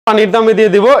পানির দামে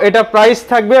দিয়ে দিব। এটা প্রাইস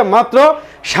থাকবে মাত্র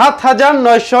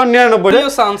 7999।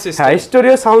 হ্যাঁ,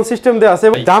 স্টোরিও সাউন্ড সিস্টেম দেওয়া আছে,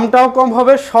 দামটাও কম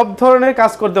হবে, সব ধরনের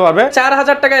কাজ করতে পারবে।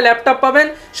 4000 টাকায় ল্যাপটপ পাবেন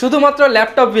শুধুমাত্র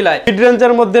ল্যাপটপ ভিলায়। মিড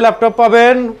রেঞ্জের মধ্যে ল্যাপটপ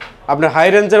পাবেন, আপনার হাই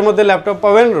রেঞ্জের মধ্যে ল্যাপটপ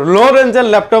পাবেন, লো রেঞ্জের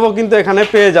ল্যাপটপও কিন্তু এখানে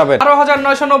পেয়ে যাবেন।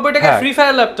 12990 টাকায় free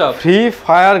fire laptop, free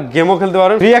fire গেমও খেলতে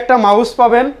পারবেন। ফ্রি একটা মাউস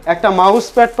পাবেন, একটা মাউস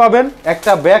প্যাড পাবেন,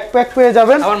 একটা ব্যাকপ্যাক পেয়ে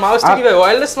যাবেন। আমার মাউসটা কি ভাই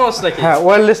ওয়্যারলেস মাউস নাকি? হ্যাঁ,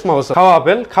 ওয়্যারলেস মাউস।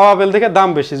 খাওয়া আপেল থেকে দাম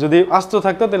বেশি, যদি আস্ত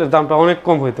থাকতো তাহলে দামটা অনেক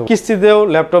কম হতো। কিস্তিতেও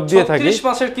ল্যাপটপ দিয়ে থাকি, 36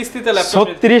 মাসের কিস্তিতে ল্যাপটপ,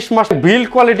 36 মাস। বিল্ড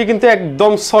কোয়ালিটি কিন্তু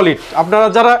একদম সলিড। আপনারা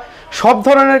যারা সব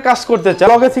ধরনের কাজ করতে চান,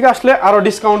 লগে থেকে আসলে আরো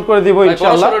ডিসকাউন্ট করে দিব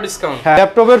ইনশাআল্লাহ। হ্যাঁ,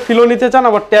 ল্যাপটপের ফিলও নিতে চান,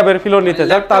 আবার ট্যাবের ফিলও নিতে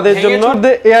চান, তাদের জন্য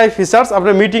এআই ফিচারস।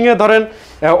 আপনি মিটিং এ ধরেন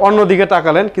অন্যদিকে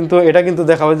তাকালেন, কিন্তু এটা কিন্তু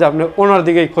দেখাবে যে আপনি ওনার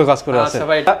দিকেই ফোকাস করে আছেন।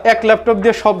 এক ল্যাপটপ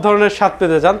দিয়ে সব ধরনের স্বাদ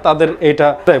পেতে চান, তাদের এটা।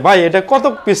 ভাই এটা কত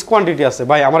পিস কোয়ান্টিটি আছে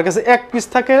ভাই? আমার কাছে এক পিস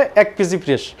থাকে, এক পিসই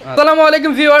ফ্রেশ। আসসালামু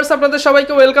আলাইকুম ভিউয়ার্স, আপনাদের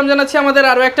সবাইকে ওয়েলকাম জানাচ্ছি আমাদের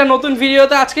আরো একটা নতুন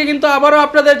ভিডিওতে। আজকে কিন্তু আবারও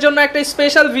আপনাদের জন্য একটা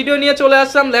স্পেশাল ভিডিও নিয়ে চলে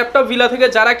আসলাম ল্যাপটপ ভিলা থেকে।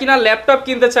 যারা কিনা ল্যাপটপ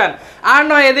কিনতে চান, আর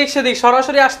নয় এদিক সেদিক,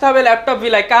 সরাসরি আসতে হবে ল্যাপটপ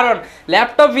ভিলায়। কারণ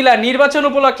ল্যাপটপ ভিলা নির্বাচন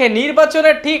উপলক্ষে,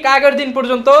 নির্বাচনের ঠিক আগের দিন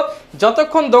পর্যন্ত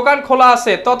যতক্ষণ দোকান খোলা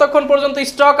আছে ততক্ষণ পর্যন্ত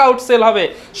স্টক আউট সেল হবে।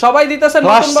 সবাই দিতেছে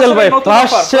নতুন বছরের নতুন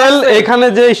অফার। সেল এখানে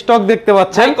যে স্টক দেখতে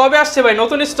পাচ্ছেন, কবে আসছে ভাই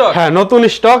নতুন স্টক? হ্যাঁ, নতুন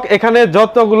স্টক। এখানে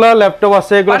যতগুলা ল্যাপটপ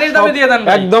আছে এগুলো পানির দামে দিয়ে দেন,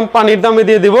 একদম পানির দামে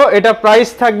দিয়ে দিব। এটা প্রাইস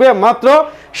থাকবে মাত্র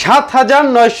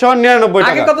 7999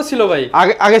 টাকা। আগে কত ছিল ভাই?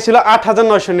 আগে ছিল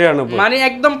 8999। মানে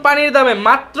একদম পানির দামে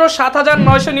মাত্র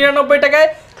 7999 টাকায়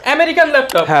আমেরিকান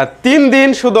ল্যাপটপ। হ্যাঁ, 3 দিন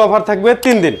শুধু অফার থাকবে,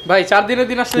 3 দিন ভাই। 4 দিনের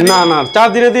দিন আসলে না, 4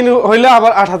 দিনের দিন হইলে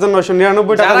আবার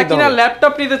 8999 টাকা দিতে হবে। যারা কিনা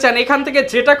ল্যাপটপ নিতে চান, এখান থেকে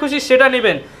যেটা খুশি সেটা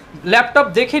নেবেন, ল্যাপটপ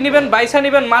দেখে নেবেন, বাইসা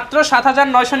নেবেন, মাত্র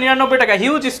 7999 টাকা।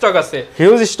 হিউজ স্টক আছে,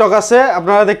 হিউজ স্টক আছে,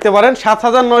 আপনারা দেখতে পারেন।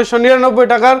 7999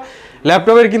 টাকার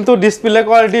ল্যাপটপের কিন্তু ডিসপ্লে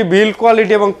কোয়ালিটি, বিল্ড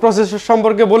কোয়ালিটি এবং প্রসেসর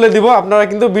সম্পর্কে বলে দিব। আপনারা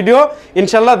কিন্তু ভিডিও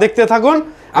ইনশাআল্লাহ দেখতে থাকুন।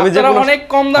 আমি যারা অনেক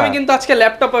কম দামে কিন্তু আজকে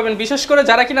ল্যাপটপ পাবেন, বিশেষ করে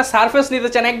যারা কিনা সারফেস নিতে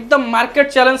চান, একদম market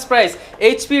challenge price.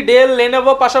 HP, del,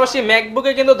 Lenovo, পাশাপাশি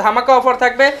ম্যাকবুকে কিন্তু ধামাকা অফার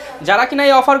থাকবে। যারা কিনা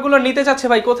এই অফারগুলো নিতে চাচ্ছে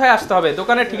ভাই, কোথায় আসতে হবে?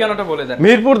 দোকানের ঠিকানাটা বলে দেন।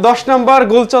 মিরপুর 10 নম্বর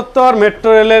গোলচত্বর, মেট্রো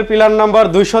রেলের পিলার নাম্বার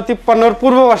 253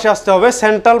 পূর্ব পাশে আসতে হবে।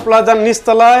 সেন্ট্রাল প্লাজার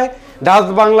নিচতলায় ডাচ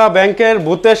বাংলা ব্যাংকের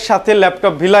বুথের সাথে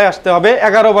ল্যাপটপ ভিলায় আসতে হবে।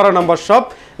 11-12 নম্বর সব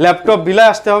ল্যাপটপ ভিলায়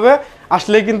আসতে হবে।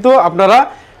 আসলে কিন্তু আপনারা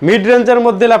মিড রেঞ্জের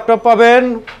মধ্যে ল্যাপটপ পাবেন,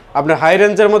 আপনার হাই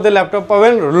রেঞ্জের মধ্যে ল্যাপটপ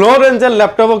পাবেন, লো রেঞ্জের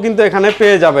ল্যাপটপও কিন্তু এখানে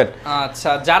পেয়ে যাবেন।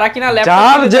 আচ্ছা, যারা কিনা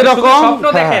ল্যাপটপ যেরকম স্বপ্ন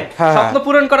দেখেন, স্বপ্ন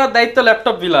পূরণ করার দায়িত্ব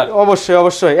ল্যাপটপ বিলার।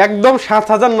 অবশ্যই একদম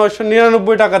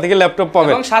 7999 টাকা থেকে ল্যাপটপ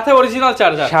পাবেন, এবং সাথে অরিজিনাল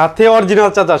চার্জার।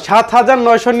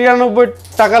 7999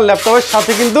 টাকার ল্যাপটপের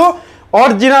সাথে কিন্তু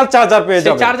অরিজিনাল চার্জার পেয়ে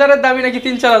যাবেন। চার্জারের দামই নাকি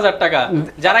 3-4000 টাকা।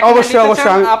 যারা অবশ্যই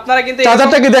আপনারা কিন্তু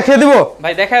চার্জারটা কি দেখিয়ে দিব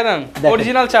ভাই? দেখায় দেন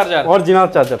অরিজিনাল চার্জার। Original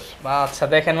charger. আচ্ছা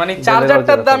দেখেন, মানে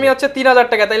চার্জারটার দামই হচ্ছে 3000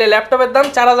 টাকা, তাইলে ল্যাপটপের দাম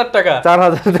 4000 টাকা,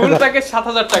 4000 ফুল প্যাকেজ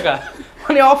 7000 টাকা।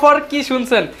 মানে অফার কি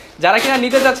শুনছেন? যারা কিনা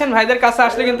নিতে যাচ্ছেন ভাইদের কাছে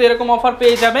আসলে কিন্তু এরকম অফার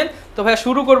পেয়ে যাবেন। তো ভাই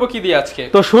শুরু করব কি দিয়ে আজকে?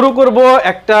 তো শুরু করব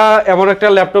এমন একটা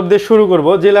ল্যাপটপ দিয়ে শুরু করব,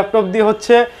 যে ল্যাপটপ দিয়ে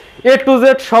হচ্ছে A to Z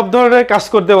সব ধরনের কাজ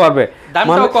করতে পারবে।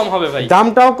 দামটাও কম হবে ভাই,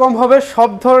 দামটাও কম হবে, সব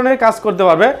ধরনের কাজ করতে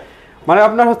পারবে। মানে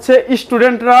আপনার হচ্ছে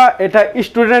স্টুডেন্টরা, এটা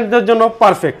স্টুডেন্টদের জন্য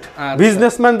পারফেক্ট,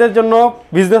 বিজনেসম্যানদের জন্য,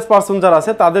 বিজনেস পারসন যারা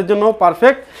আছে তাদের জন্য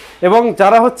পারফেক্ট, এবং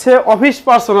যারা হচ্ছে অফিস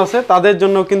পারসন আছে তাদের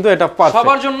জন্য কিন্তু এটা পারফেক্ট,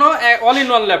 সবার জন্য অল ইন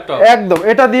ওয়ান ল্যাপটপ একদম।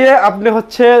 এটা দিয়ে আপনি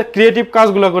হচ্ছে ক্রিয়েটিভ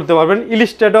কাজগুলো করতে পারবেন,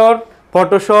 ইলাস্ট্রেটর,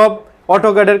 ফটোশপ,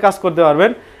 অটোক্যাডের কাজ করতে পারবেন,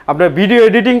 আপনার ভিডিও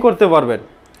এডিটিং করতে পারবেন।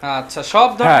 আচ্ছা, সব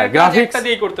ধরনের কাজ একটা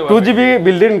দিয়ে করতে পারবেন। 2GB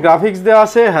বিল্ট-ইন গ্রাফিক্স দেওয়া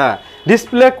আছে। হ্যাঁ,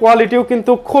 ডিসপ্লে কোয়ালিটিও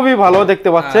কিন্তু খুবই ভালো দেখতে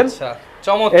পাচ্ছেন। আচ্ছা,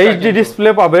 চমৎকার এইচডি ডিসপ্লে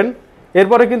পাবেন।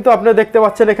 এরপরে কিন্তু আপনি দেখতে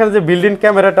পাচ্ছেন এখানে যে বিল্ট-ইন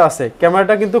ক্যামেরাটা আছে,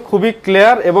 ক্যামেরাটা কিন্তু খুবই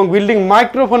ক্লিয়ার, এবং বিল্ডিং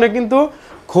মাইক্রোফোনে কিন্তু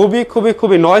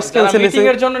খুবই নয়েজ ক্যান্সেলেশন। মিটিং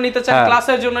এর জন্য নিতে চান,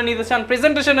 ক্লাসের জন্য নিতে চান,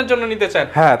 প্রেজেন্টেশনের জন্য নিতে চান,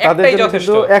 হ্যাঁ, তাদের জন্য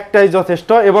কিন্তু একটাই যথেষ্ট।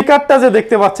 এবং স্পিকারটা যে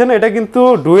দেখতে পাচ্ছেন, এটা কিন্তু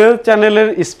ডুয়াল চ্যানেলের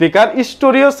স্পিকার,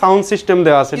 স্টোরিও সাউন্ড সিস্টেম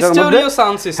দেওয়া আছে এটার মধ্যে।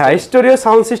 হ্যাঁ, স্টোরিও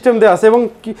সাউন্ড সিস্টেম দেওয়া আছে, এবং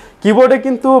কিবোর্ডে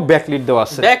কিন্তু ব্যাকলিট দেওয়া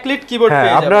আছে। ব্যাকলিট কিবোর্ড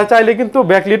পেয়ে যাবেন। আপনারা চাইলে কিন্তু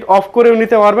ব্যাকলিট অফ করেও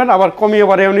নিতে পারবেন, আবার কমিয়ে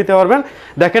বাড়িয়েও নিতে পারবেন।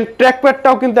 দেখেন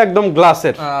ট্র্যাকপ্যাডটাও কিন্তু একদম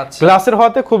গ্লাসের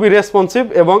হওয়াতে খুবই রেসপন্সিভ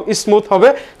এবং স্মুথ হবে।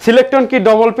 সিলেক্টন কি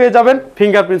ডবল পেয়ে যাবেন,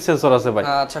 ফিঙ্গারপ্রিন্ট সেন্সর আছে ভাই।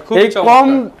 আচ্ছা, খুবই কম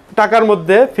টাকার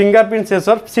মধ্যে ফিঙ্গারপ্রিন্ট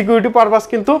সেন্সর, সিকিউরিটি পারপাস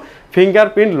কিন্তু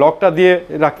ফিঙ্গারপ্রিন্ট লকটা দিয়ে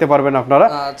রাখতে পারবেন আপনারা।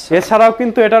 এছাড়াও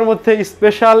কিন্তু এটার মধ্যে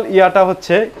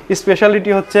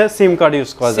স্পেশালিটি হচ্ছে সিম কার্ড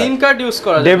ইউজ করা যায়, সিম কার্ড ইউজ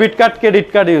করা যায়, debit card, credit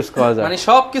card use করা যায়, মানে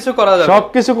সবকিছু করা যাবে,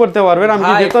 সবকিছু করতে পারবেন। আমি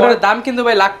ভিতরে দাম কিন্তু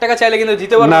ভাই লাখ টাকা চাইলে কিন্তু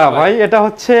দিতে পারবো না ভাই, এটা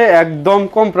হচ্ছে একদম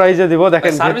কম প্রাইসে দিব।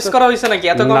 দেখেন সার্ভিস করা হইছে নাকি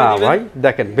এত কমে দিবেন? না ভাই,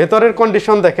 দেখেন ভেতরের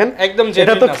কন্ডিশন দেখেন, একদম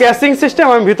এটা তো ক্যাসিং সিস্টেম।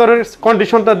 আমি ভিতরের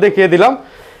কন্ডিশনটা দেখিয়ে দিলাম।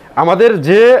 আমাদের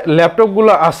যে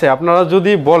ল্যাপটপগুলো আছে আপনারা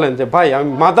যদি বলেন যে ভাই আমি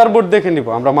মাদারবোর্ড দেখে নিব,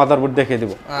 আমরা মাদারবোর্ড দেখে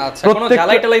দিব। আচ্ছা, কোনো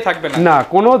ঝালাই টালাই থাকবে না? না,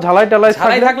 কোনো ঝালাই টালাই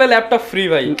থাকলে ল্যাপটপ ফ্রি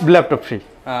ভাই, ল্যাপটপ ফ্রি।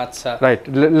 আচ্ছা, রাইট,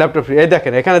 ল্যাপটপ ফ্রি। এই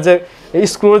দেখেন এখানে যে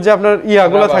স্ক্রুর যে আপনার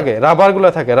ইয়াগুলো থাকে, রাবারগুলো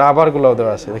থাকে, রাবারগুলো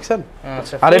দেওয়া আছে, দেখছেন?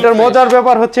 আচ্ছা, আর এটার মজার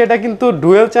ব্যাপার হচ্ছে এটা কিন্তু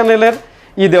ডুয়েল চ্যানেলের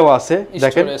দেওয়া আছে,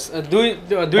 দেখেন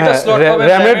দুইটা স্লট হবে।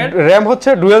 র‍্যাম হচ্ছে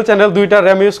ডুয়েল চ্যানেল, দুইটা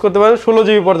র‍্যাম ইউজ করতে পারেন 16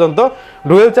 জিবি পর্যন্ত।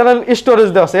 ডুয়েল চ্যানেল স্টোরেজ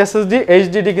দেওয়া আছে, এসএসডি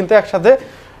এইচডিডি কিন্তু একসাথে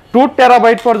 2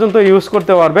 টেরাবাইট পর্যন্ত ইউজ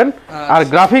করতে পারবেন। আর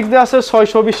গ্রাফিক্স দেওয়া আছে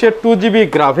 620 এর 2 জিবি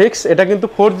গ্রাফিক্স, এটা কিন্তু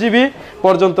 4 জিবি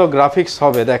পর্যন্ত গ্রাফিক্স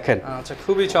হবে, দেখেন। আচ্ছা,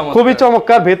 খুবই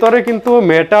চমৎকার। ভেতরে কিন্তু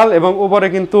মেটাল এবং উপরে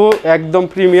কিন্তু একদম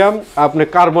প্রিমিয়াম আপনি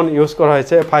কার্বন ইউজ করা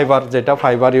হয়েছে, ফাইবার, যেটা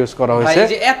ফাইবার ইউজ করা হয়েছে। ভাই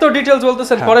যে এত ডিটেইলস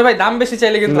বলতেছেন, পরে ভাই দাম বেশি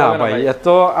চাইলে কিন্তু হবে না ভাই। এত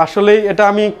আসলে এটা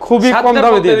আমি খুবই কম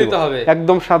দামে দিয়ে দেব,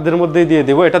 একদম সাধ্যের মধ্যেই দিয়ে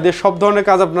দেব। এটা দিয়ে সব ধরনের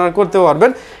কাজ আপনারা করতে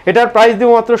পারবেন। এটার প্রাইস দিব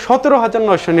মাত্র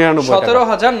 17,999 টাকা।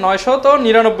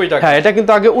 17,999 টাকা। হ্যাঁ, এটা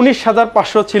কিন্তু আগে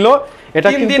 19,500 ছিল। এটা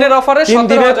 3 দিনের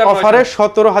অফারে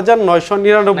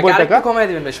 17,999 টাকা কমায়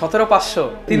দিবেন ভাই। 17,500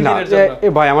 3 দিনের জন্য।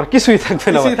 ভাই আমার কিছুই থাকবে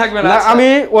না ভাই। না, আমি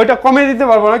ওইটা কমিয়ে দিতে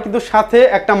পারবো না, কিন্তু সাথে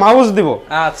একটা মাউস দিব।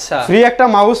 আচ্ছা, ফ্রি একটা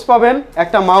মাউস পাবেন,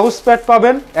 একটা মাউস প্যাড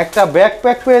পাবেন, একটা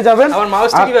ব্যাকপ্যাক পেয়ে যাবেন। আমার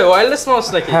মাউসটা কি ভাই ওয়্যারলেস মাউস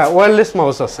নাকি? হ্যাঁ, ওয়্যারলেস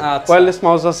মাউস আছে, ওয়্যারলেস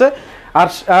মাউস আছে। আর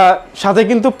সাথে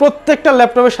কিন্তু প্রত্যেকটা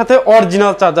ল্যাপটপের সাথে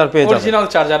অরিজিনাল চার্জার পেয়ে যাবেন।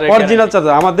 অরিজিনাল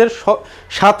চার্জার আমাদের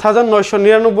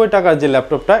 7,999 টাকার যে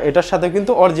ল্যাপটপটা, এটার সাথে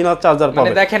কিন্তু অরিজিনাল চার্জার পাবেন।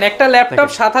 মানে দেখেন, একটা ল্যাপটপ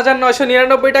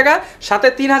 7,999 টাকা, সাথে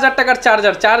 3,000 টাকার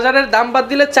চার্জার। চার্জারের দাম বাদ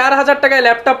দিলে 4,000 টাকায়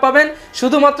ল্যাপটপ পাবেন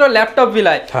শুধুমাত্র ল্যাপটপ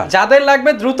বিলায়। যাদের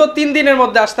লাগবে দ্রুত 3 দিনের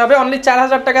মধ্যে আসতে হবে, অনলি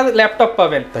 4,000 টাকা ল্যাপটপ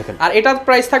পাবেন। আর এটার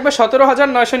প্রাইস থাকবে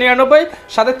 17,999,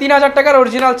 সাথে 3,000 টাকার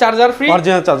অরিজিনাল চার্জার ফ্রি,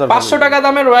 500 টাকা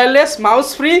দামের ওয়্যারলেস মাউস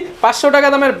ফ্রি, 500 টাকা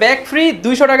দামের ব্যাক ফ্রি,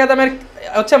 200 টাকা দামের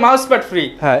হচ্ছে মাউস প্যাড ফ্রি।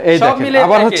 হ্যাঁ, এই দেখেন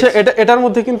আবার হচ্ছে এটার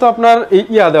মধ্যে কিন্তু আপনার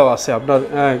ইয়া দেওয়া আছে, আপনার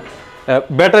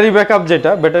ব্যাটারি ব্যাকআপ,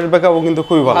 যেটা ব্যাটারি ব্যাকআপও কিন্তু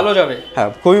খুবই ভালো যাবে। হ্যাঁ,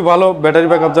 খুবই ভালো ব্যাটারি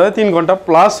ব্যাকআপ যাবে, 3 ঘন্টা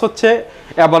প্লাস হচ্ছে।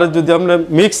 এবারে যদি আপনি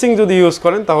মিক্সিং যদি ইউজ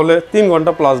করেন তাহলে 3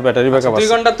 ঘন্টা প্লাস ব্যাটারি ব্যাকআপ আছে।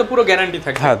 2 ঘন্টার তো পুরো গ্যারান্টি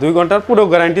থাকবে। হ্যাঁ, 2 ঘন্টার পুরো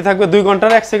গ্যারান্টি থাকবে। 2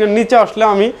 ঘন্টার 1 সেকেন্ড নিচে আসলে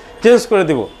আমি চেঞ্জ করে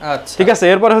দিব। আচ্ছা, ঠিক আছে।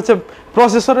 এরপর হচ্ছে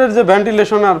প্রসেসরের যে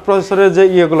ভেন্টিলেশন আর প্রসেসরের যে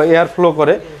ইয়েগুলো এয়ার ফ্লো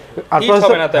করে, আর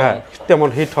প্রসেসর তেমন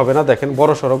হিট হবে না, দেখেন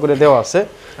বড় সড়ো করে দেওয়া আছে।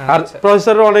 আর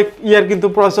প্রসেসরের অনেক ইয়ার কিন্তু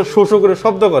প্রসেসর শো করে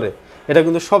শব্দ করে, এটা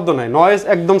কিন্তু শব্দ নাই, নয়েজ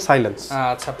একদম সাইলেন্স।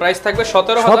 আচ্ছা, প্রাইস থাকবে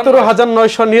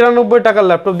 17,999 টাকার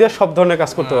ল্যাপটপ দিয়ে সব ধরনের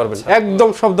কাজ করতে পারবেন, একদম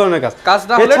সব ধরনের কাজ।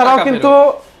 এছাড়াও কিন্তু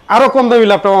আরো কম দামি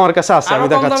ল্যাপটপ আমার কাছে আছে, আমি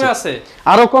দেখাচ্ছি।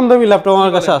 আরো কম দামি ল্যাপটপ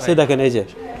আমার কাছে আছে, দেখেন এই যে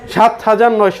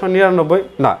 7,999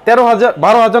 না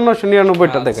 12,999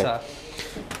 টাকা। দেখেন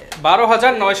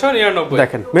 12,999,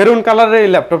 দেখেন মেরুন কালারের এই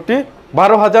ল্যাপটপটি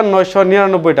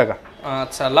 12,999 টাকা।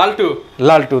 আচ্ছা,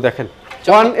 লালটু দেখেন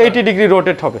 180 ডিগ্রি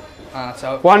রোটেট হবে। আচ্ছা,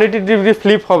 180 ডিগ্রি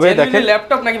ফ্লিপ হবে। দেখেন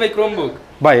ল্যাপটপ নাকি ভাই ক্রোমবুক?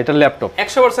 ভাই এটা ল্যাপটপ,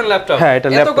 100% ল্যাপটপ। হ্যাঁ, এটা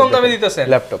ল্যাপটপ, এত কম দামে দিতেছেন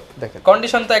ল্যাপটপ। দেখেন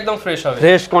কন্ডিশন তো একদম ফ্রেশ হবে,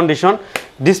 ফ্রেশ কন্ডিশন।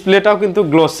 ডিসপ্লেটাও কিন্তু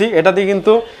গ্লোসি, এটা দিয়ে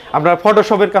কিন্তু আপনারা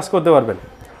ফটোশপের কাজ করতে পারবেন,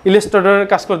 ইলাস্ট্রেটরের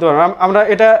কাজ করতে পারবেন। আমরা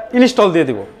এটা ইনস্টল দিয়ে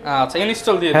দিব। আচ্ছা,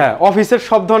 ইনস্টল দিয়ে হ্যাঁ, অফিসের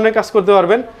সব ধরনের কাজ করতে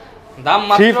পারবেন। দাম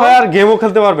মাত্র ফ্রি ফায়ার গেমও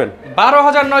খেলতে পারবেন।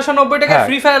 12,990 টাকা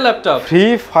free fire laptop. Free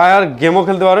fire গেমও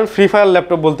খেলতে পারেন, ফ্রি ফায়ার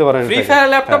ল্যাপটপ বলতে পারেন। ফ্রি ফায়ার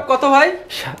ল্যাপটপ কত ভাই?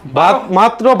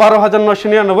 মাত্র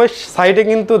 12,999। সাইডে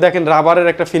কিন্তু দেখেন রাবারের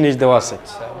একটা ফিনিশ দেওয়া আছে,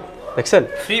 দেখছেন,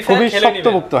 খুবই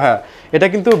শক্তপোক্ত। হ্যাঁ, এটা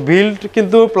কিন্তু বিল্ড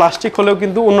কিন্তু প্লাস্টিক হলেও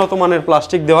কিন্তু উন্নত মানের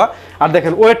প্লাস্টিক দেওয়া। আর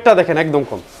দেখেন ওয়েটটা দেখেন একদম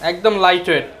কম, একদম লাইট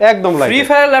ওয়েট, একদম লাইট। ফ্রি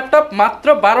ফায়ার ল্যাপটপ মাত্র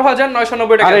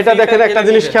 12,990 টাকা। আর এটা দেখেন একটা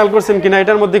জিনিস খেয়াল করছেন কিনা,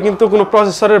 এটার মধ্যে কিন্তু কোনো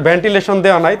প্রসেসরের ভেন্টিলেশন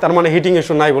দেওয়া নাই, তার মানে হিটিং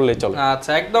ইস্যু নাই বললেই চলে।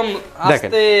 আচ্ছা, একদম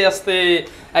আস্তে আস্তে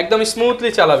একদম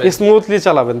স্মুথলি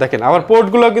চালাবেন। দেখেন আমার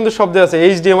পোর্টগুলো কিন্তু সব দেওয়া আছে,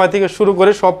 এইচডিএমআই থেকে শুরু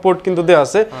করে সব পোর্ট কিন্তু দেওয়া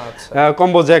আছে,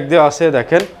 কম্বো জ্যাক দেওয়া আছে,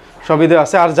 দেখেন সবই দেওয়া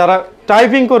আছে। আর যারা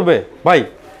টাইপিং করবে ভাই,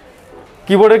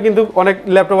 কিবোর্ডে কিন্তু অনেক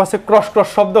ল্যাপটপ আছে ক্রস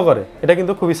শব্দ করে, এটা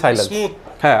কিন্তু খুবই সাইলেন্ট।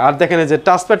 হ্যাঁ, আর দেখেন এই যে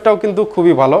টাচপ্যাডটাও কিন্তু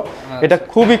খুবই ভালো, এটা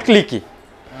খুবই ক্লিকি।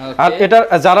 আর এটা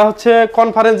যারা হচ্ছে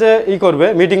কনফারেন্সে করবে,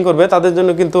 মিটিং করবে, তাদের জন্য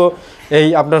কিন্তু এই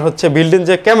আপনার হচ্ছে বিল্ডিং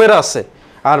যে ক্যামেরা আছে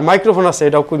আর মাইক্রোফোন আছে,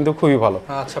 এটাও কিন্তু খুবই ভালো।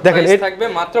 দেখেন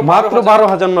মাত্র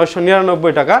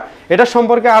 12,999 টাকা। এটা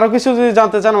সম্পর্কে আরো কিছু যদি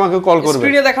জানতে চান আমাকে কল করবেন,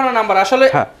 স্ক্রিনে দেখানো নাম্বার। আসলে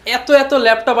এত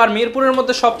ল্যাপটপ আর মিরপুরের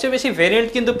মধ্যে সবচেয়ে বেশি ভেরিয়েন্ট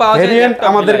কিন্তু পাওয়া যায়, ভেরিয়েন্ট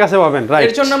আমাদের কাছে পাবেন। রাইট,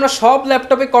 এর জন্য আমরা সব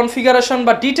ল্যাপটপে কনফিগারেশন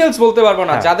বা ডিটেইলস বলতে পারবো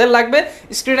না। যাদের লাগবে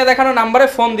স্ক্রিনে দেখানো নম্বরে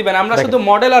ফোন দিবেন, আমরা শুধু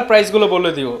মডেল আর প্রাইস গুলো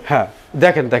বলে দিব। হ্যাঁ,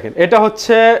 দেখেন এটা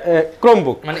হচ্ছে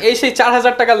ক্রোমবুক, মানে এই সেই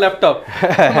 4,000 টাকার ল্যাপটপ,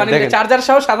 মানে চার্জার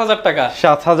সহ 7,000 টাকা,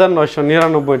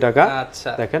 7,999 টাকা। আচ্ছা,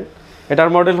 দেখেন এটার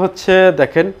মডেল হচ্ছে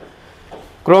দেখেন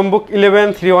ক্রোমবুক 11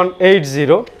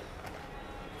 3180।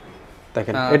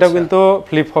 দেখেন এটাও কিন্তু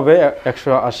ফ্লিপ হবে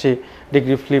 180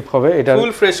 ডিগ্রি ফ্লিপ হবে, এটা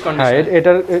ফুল ফ্রেশ কন্ডিশন। হ্যাঁ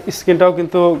এটার স্ক্রিনটাও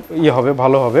কিন্তু হবে,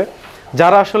 ভালো হবে।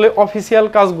 যারা আসলে অফিসিয়াল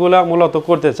কাজগুলো মূলত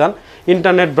করতে চান,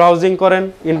 ইন্টারনেট ব্রাউজিং করেন,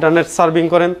 ইন্টারনেট সার্ভিং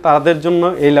করেন, তাদের জন্য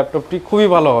এই ল্যাপটপটি খুবই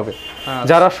ভালো হবে।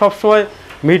 যারা সবসময়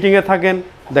মিটিংয়ে থাকেন,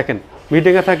 দেখেন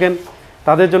মিটিংয়ে থাকেন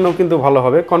তাদের জন্য কিন্তু ভালো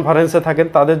হবে, কনফারেন্সে থাকেন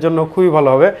তাদের জন্য খুবই ভালো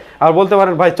হবে। আর বলতে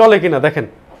পারেন ভাই চলে কিনা, দেখেন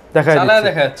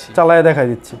চালায় দেখাই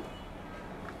দিচ্ছি।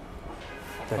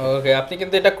 ওকে, আপনি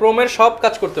কিন্তু এটা ক্রোমের সব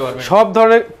কাজ করতে পারবেন, সব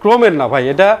ধরনের ক্রোমের না ভাই,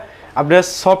 এটা আপনি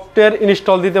সফটওয়্যার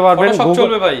ইনস্টল দিতে পারবেন, সব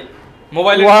চলবে ভাই,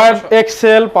 মোবাইলে ওয়ার্ড,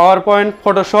 এক্সেল, পাওয়ারপয়েন্ট,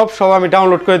 ফটোশপ সব আমি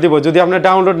ডাউনলোড করে দিব। যদি আপনি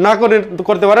ডাউনলোড না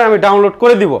করতে পারেন আমি ডাউনলোড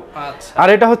করে দিব। আচ্ছা, আর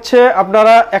এটা হচ্ছে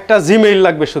আপনারা একটা জিমেইল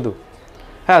লাগবে শুধু।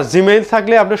 হ্যাঁ, জিমেইল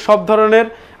থাকলে আপনি সব ধরনের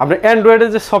আপনার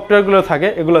অ্যান্ড্রয়েডের যে সফটওয়্যারগুলো থাকে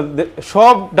এগুলো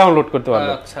সব ডাউনলোড করতে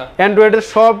পারবেন। আচ্ছা, অ্যান্ড্রয়েডের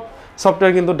সব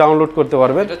সফটওয়্যার কিন্তু ডাউনলোড করতে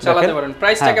পারবেন, চালাতে পারবেন।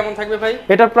 প্রাইসটা কেমন থাকবে ভাই?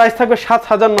 এটার প্রাইস থাকবে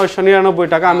 7999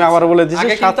 টাকা। আমি আবার বলে দিচ্ছি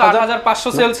 7500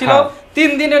 সেল ছিল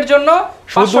 3 দিনের জন্য,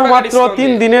 শুধুমাত্র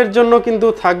 3 দিনের জন্য কিন্তু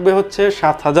থাকবে হচ্ছে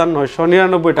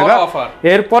 7999 টাকা।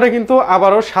 এরপরে কিন্তু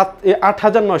আবারও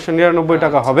 8999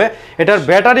 টাকা হবে। এটার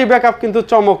ব্যাটারি ব্যাকআপ কিন্তু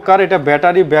চমৎকার, এটা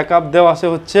ব্যাটারি ব্যাকআপ দেওয়া আছে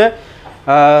হচ্ছে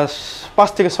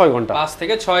 5 থেকে 6 ঘন্টা, 5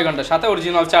 থেকে 6 ঘন্টা, সাথে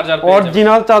অরিজিনাল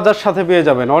চার্জার সাথে পেয়ে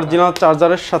যাবেন, অরিজিনাল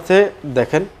চার্জারের সাথে।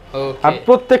 দেখেন আর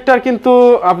প্রত্যেকটার কিন্তু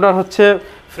আপনার হচ্ছে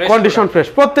কন্ডিশন ফ্রেশ,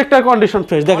 প্রত্যেকটার কন্ডিশন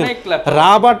ফ্রেশ। দেখেন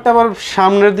রাবারটা আবার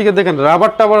সামনের দিকে দেখেন,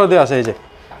 রাবারটা আবার দেওয়া আছে, এই যে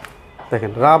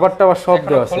দেখেন রাবারটা আবার সব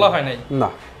দেওয়া আছে, খোলা হয় নাই না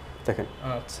দেখেন।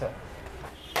 আচ্ছা,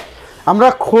 আমরা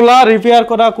খোলা রিপেয়ার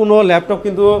করা কোনো ল্যাপটপ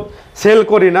কিন্তু সেল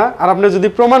করি না। আর আপনি যদি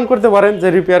প্রমাণ করতে পারেন যে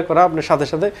রিপেয়ার করা, আপনি সাথে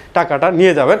সাথে টাকাটা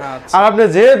নিয়ে যাবেন। আর আপনি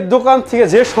যে দোকান থেকে,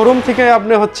 যে শোরুম থেকে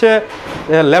আপনি হচ্ছে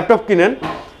ল্যাপটপ কিনেন,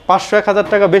 500-1000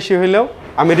 টাকা বেশি হইলেও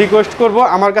আমি রিকোয়েস্ট করব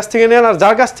আমার কাছ থেকে নেন, আর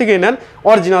যার কাছ থেকে নেন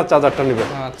অরিজিনাল চার্জারটা নেবেন।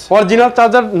 অরিজিনাল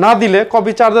চার্জার না দিলে,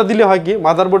 কপি চার্জার দিলে হয় কি,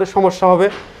 মাদারবোর্ডের সমস্যা হবে,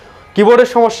 কিবোর্ডের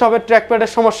সমস্যা হবে,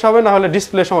 ট্র্যাকপ্যাডের সমস্যা হবে, না হলে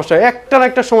ডিসপ্লে সমস্যা হবে, একটা না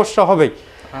একটা সমস্যা হবেই।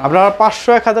 আপনারা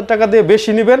 500-1000 টাকা দিয়ে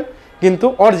বেশি নেবেন, কিন্তু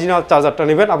অরিজিনাল চার্জারটা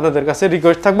নেবেন। আপনাদের কাছে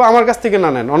রিকোয়েস্ট থাকবে আমার কাছ থেকে না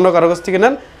নেন, অন্য কারো কাছ থেকে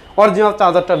নেন, অরিজিনাল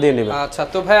চার্জারটা দিয়ে নেবেন। আচ্ছা,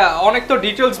 তো ভাই অনেক তো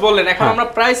ডিটেইলস বললেন, এখন আমরা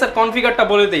প্রাইস আর কনফিগারটা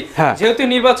বলে দেই। যেহেতু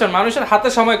নির্বাচন, মানুষের হাতে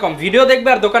সময় কম, ভিডিও দেখবে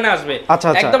আর দোকানে আসবে,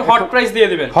 একদম হট প্রাইস দিয়ে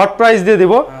দিবেন। হট প্রাইস দিয়ে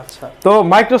দিব। আচ্ছা, তো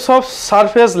মাইক্রোসফট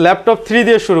সারফেস ল্যাপটপ 3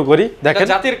 দিয়ে শুরু করি। দেখেন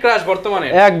জাতির ক্রাশ বর্তমানে,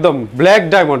 একদম ব্ল্যাক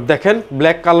ডায়মন্ড, দেখেন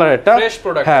ব্ল্যাক কালার, এটা ফ্রেশ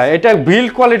প্রোডাক্ট। হ্যাঁ, এটা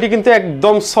বিল্ড কোয়ালিটি কিন্তু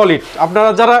একদম সলিড। আপনারা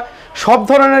যারা সব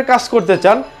ধরনের কাজ করতে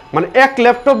চান, মানে এক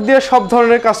ল্যাপটপ দিয়ে সব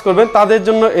ধরনের কাজ করবেন, তাদের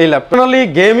জন্য এই ল্যাপটপ।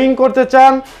 গেমিং করতে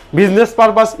চান, বিজনেস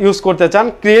পারপাস ইউজ করতে চান,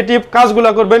 ক্রিয়েটিভ কাজগুলো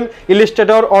করবেন,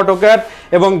 ইলাস্ট্রেটর, অটোক্যাড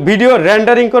এবং ভিডিও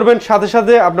রেন্ডারিং করবেন, সাথে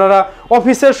সাথে আপনারা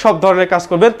অফিসের সব ধরনের কাজ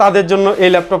করবেন, তাদের জন্য এই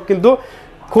ল্যাপটপ কিন্তু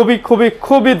খুবই খুবই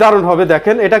খুবই দারুণ হবে।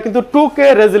 দেখেন এটা কিন্তু 2K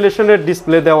রেজুলেশনের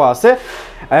ডিসপ্লে দেওয়া আছে।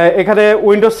 এখানে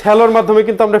উইন্ডোজ হ্যালোর মাধ্যমে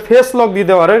কিন্তু আমরা ফেস লক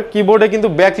দিতে পারেন, কিবোর্ডে কিন্তু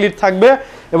ব্যাকলিট থাকবে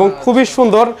এবং খুবই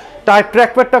সুন্দর।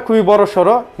 ট্র্যাকপ্যাডটা খুবই বড়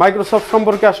সড়ো। মাইক্রোসফট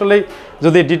সম্পর্কে আসলেই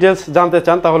যদি ডিটেলস জানতে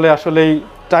চান তাহলে আসলেই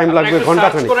টাইম লাগবে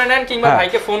ঘন্টাখানেক,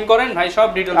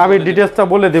 আমি ডিটেলসটা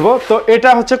বলে দিব। তো এটা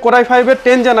হচ্ছে কোরাই 5 এর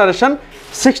 10 জেনারেশন,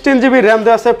 16 জিবি র্যাম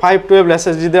দেওয়া আছে, 512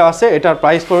 এসএসডি দেওয়া আছে। এটার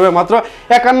প্রাইস পড়বে মাত্র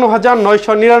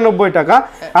 51999 টাকা।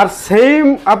 আর সেম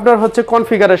আপনার হচ্ছে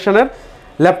কনফিগারেশনের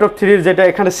ল্যাপটপ 3 যেটা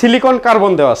এখানে সিলিকন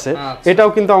কার্বন দেওয়া আছে, এটাও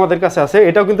কিন্তু আমাদের কাছে আছে।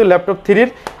 এটাও কিন্তু ল্যাপটপ 3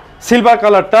 সিলভার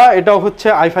কালারটা, এটাও হচ্ছে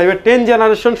i5 এর 10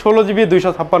 জেনারেশন, 16 জিবি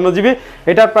 256 জিবি।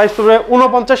 এটার প্রাইস পড়বে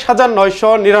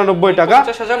 49,999 টাকা।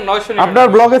 আপনার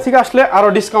ব্লগে থেকে আসলে আরো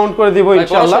ডিসকাউন্ট করে দিব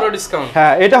ইনশাআল্লাহ।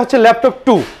 হ্যাঁ, এটা হচ্ছে ল্যাপটপ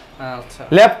 2। আচ্ছা,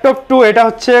 ল্যাপটপ 2 এটা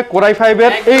হচ্ছে কোরাই 5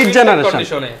 এর 8 জেনারেশন।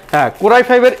 হ্যাঁ, কোরাই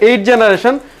 5 এর 8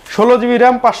 generation, 16 GB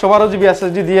RAM, 512 GB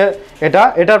SSD দিয়ে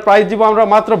এটার প্রাইস দিব আমরা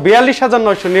মাত্র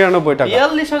 42,999 টাকা।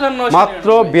 মাত্র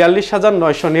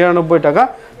 42,999 টাকা,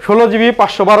 16 জিবি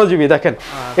 512 জিবি। দেখেন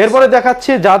এরপরে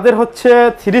দেখাচ্ছি যাদের হচ্ছে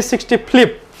 360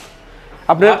 ফ্লিপ,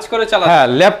 আপনি হ্যাঁ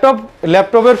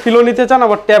ল্যাপটপের ফিলো নিতে চান,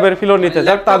 আবার ট্যাবের ফিলো নিতে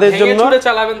চান, তাদের জন্য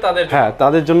হ্যাঁ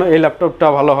তাদের জন্য এই ল্যাপটপটা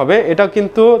ভালো হবে। এটা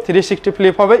কিন্তু 360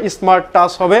 ফ্লিপ হবে, স্মার্ট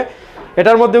টাচ হবে।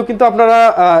 এটার মধ্যেও কিন্তু আপনারা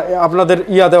আপনাদের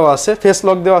দেওয়া আছে, ফেস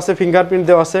লক দেওয়া আছে, ফিঙ্গারপ্রিন্ট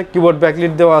দেওয়া আছে, কিবোর্ড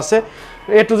ব্যাকলিট দেওয়া আছে,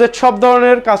 A to Z সব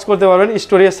ধরনের কাজ করতে পারবেন।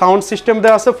 স্টোরেজ সাউন্ড সিস্টেম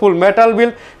দেওয়া আছে, ফুল মেটাল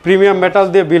বিল, প্রিমিয়াম মেটাল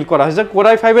দিয়ে বিল করা হয়েছে।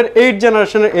 কোরাই 5 এর 8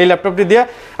 জেনারেশনের এই ল্যাপটপটি দিয়ে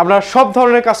আপনারা সব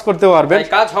ধরনের কাজ করতে পারবেন।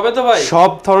 কাজ হবে তো ভাই?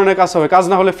 সব ধরনের কাজ হবে, কাজ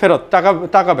না হলে ফেরত,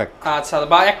 টাকা ব্যাক। আচ্ছা,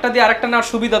 বা একটা দিয়ে আরেকটা নেওয়ার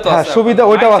সুবিধা তো আছে? হ্যাঁ, সুবিধা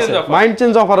ওইটাও আছে, মাইন্ড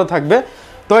চেঞ্জ অফারও থাকবে।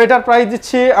 তো এটার প্রাইস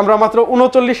দিচ্ছি আমরা মাত্র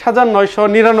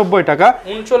 39,999 টাকা।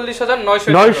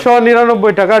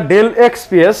 39,999 টাকা। ডেল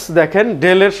এক্সপিএস, দেখেন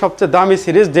ডেলের সবচেয়ে দামি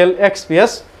সিরিজ ডেল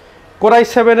এক্সপিএস, কোরাই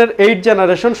 7 এর 8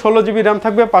 জেনারেশন, 16 জিবি র্যাম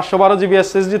থাকবে, 512 জিবি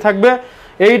এসএসডি থাকবে।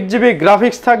 8GB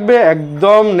গ্রাফিক্স থাকবে,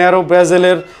 একদম ন্যারো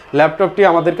বেজেলের ল্যাপটপটি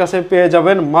আমাদের কাছে পেয়ে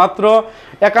যাবেন মাত্র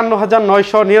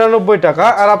 51,999 টাকা।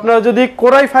 আর আপনারা যদি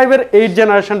কোরাই 5-এর 8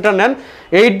 জেনারেশনটা নেন,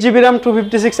 8GB RAM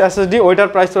 256 SSD,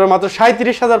 ওইটার প্রাইস পড়বে মাত্র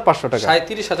 37,500 টাকা।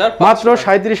 মাত্র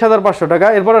 37,500 টাকা।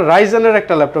 এরপরে রাইজেনের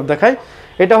একটা ল্যাপটপ দেখাই,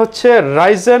 এটা হচ্ছে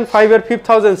Ryzen 5-এর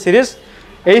 5000 series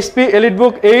HP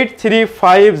EliteBook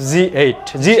 835G8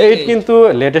 G8 কিন্তু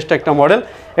লেটেস্ট একটা মডেল।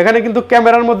 এখানে কিন্তু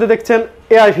ক্যামেরার মধ্যে দেখছেন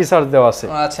AI ফিচার দেওয়া আছে।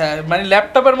 আচ্ছা, মানে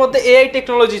ল্যাপটপের মধ্যে AI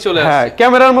টেকনোলজি চলে আসছে। হ্যাঁ,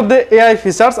 ক্যামেরার মধ্যে AI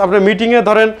ফিচারস। আপনি মিটিং এ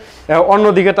ধরেন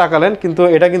অন্যদিকে তাকালেন, কিন্তু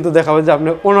এটা কিন্তু দেখাবে যে আপনি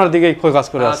ওনার দিকেই ফোকাস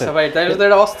করে আছেন। আচ্ছা ভাই, তাহলে তো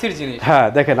এটা অস্থির জিনিস। হ্যাঁ,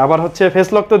 দেখেন আবার হচ্ছে ফেস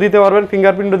লক তো দিতে পারবেন,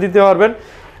 ফিঙ্গারপ্রিন্টও দিতে পারবেন।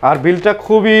 আর বিলটা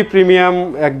খুবই প্রিমিয়াম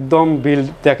একদম বিল,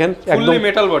 দেখেন একদম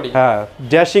মেটাল বডি। হ্যাঁ,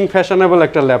 ড্যাশিং ফ্যাশনেবল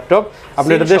একটা ল্যাপটপ।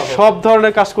 আপনি এটাতে সব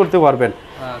ধরনের কাজ করতে পারবেন।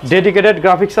 ডেডিকেটেড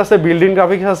গ্রাফিক্স আছে, বিল্ডিং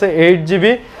গ্রাফিক্স আছে, 8GB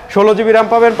 16GB RAM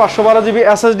পাবেন, 512GB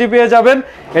SSD পেয়ে যাবেন।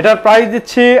 এটার প্রাইস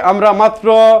দিচ্ছি আমরা মাত্র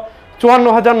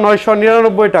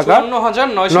 54,999 টাকা।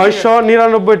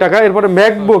 999 টাকা। এরপরে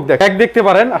ম্যাকবুক দেখতে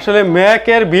পারেন। আসলে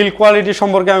ম্যাকের বিল কোয়ালিটি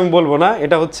সম্পর্কে আমি বলবো না,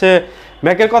 এটা হচ্ছে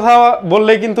ম্যাকের কথা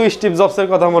বললেই কিন্তু স্টিভ জবসের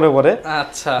কথা মনে পড়ে।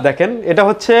 আচ্ছা, দেখেন এটা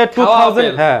হচ্ছে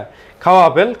 2000, হ্যাঁ খাওয়া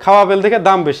আপেল থেকে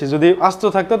দাম বেশি, যদি আস্ত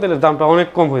থাকতো তাহলে দামটা অনেক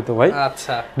কম হইতো ভাই।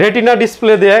 আচ্ছা, রেটিনা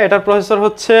ডিসপ্লে দেয়া, এটার প্রসেসর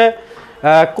হচ্ছে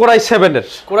কোরাই 7-এর।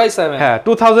 হ্যাঁ,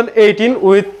 2018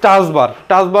 উইথ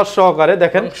টাচ বার সহকারে।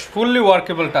 দেখেন ফুললি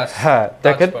ওয়ার্কেবল টাচ। হ্যাঁ,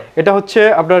 দেখেন এটা হচ্ছে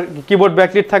আপনার কিবোর্ড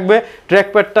ব্যাকলিট থাকবে,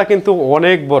 ট্র্যাকপ্যাডটা কিন্তু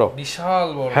অনেক বড়, বিশাল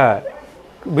বড়। হ্যাঁ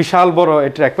বিশাল বড়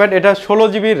এই ট্র্যাকপ্যাড। এটা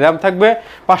 16GB RAM থাকবে,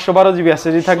 512GB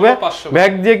SSD থাকবে।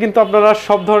 ম্যাক দিয়ে কিন্তু আপনারা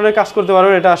সব ধরনের কাজ করতে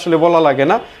পারবেন, এটা আসলে বলা লাগে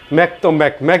না। ম্যাক তো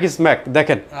ম্যাক ইজ ম্যাক।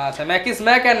 দেখেন আচ্ছা, Mac is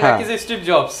Mac and Mac is Steve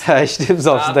jobs. হ্যাঁ, স্টিভ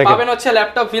জবস। দেখেন পাবেন হচ্ছে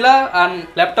ল্যাপটপ ভিলা, আর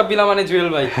ল্যাপটপ ভিলা মানে জুয়েল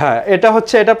ভাই। হ্যাঁ, এটা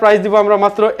হচ্ছে, এটা প্রাইস দিব আমরা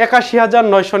মাত্র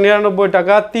 81,999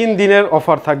 টাকা। 3 দিনের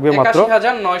অফার থাকবে মাত্র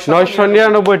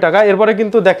 81,999 টাকা। এরপরে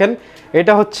কিন্তু দেখেন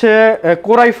এটা হচ্ছে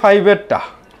কোরাই 5-এরটা,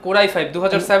 কোরাই 5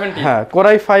 2017। হ্যাঁ,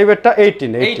 কোরাই 5-এরটা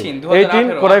 18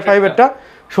 কোরাই 5-এরটা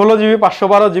 16GB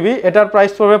 512GB। এটার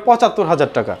প্রাইস পড়বে 75,000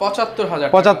 টাকা।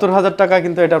 75,000 টাকা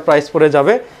কিন্তু এটার প্রাইস পড়ে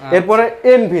যাবে। এরপরে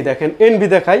এনভি দেখেন, এনভি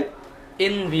দেখাই।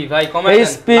 এনভি ভাই কমেন্ট,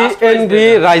 HP এনভি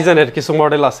রাইজেনের কিছু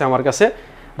মডেল আছে আমার কাছে।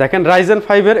 দেখেন রাইজেন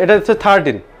 5-এর, এটা হচ্ছে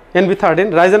 13 এনভি 13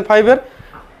 রাইজেন 5-এর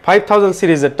 5000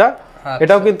 সিরিজেরটা।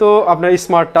 এটাও কিন্তু আপনার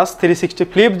স্মার্ট টাচ 360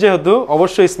 ফ্লিপ, যেহেতু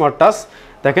অবশ্যই স্মার্ট টাচ।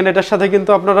 দেখেন এটার সাথে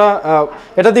কিন্তু আপনারা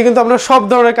এটা দিয়ে কিন্তু আপনারা সব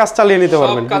ধরনের কাজ চালিয়ে নিতে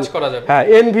পারবেন, কাজ করা যাবে। হ্যাঁ,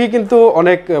 এনভি কিন্তু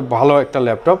অনেক ভালো একটা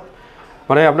ল্যাপটপ,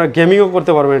 মানে আপনার গেমিংও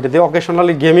করতে পারবেন, এটা দিয়ে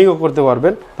অকেশনালি গেমিংও করতে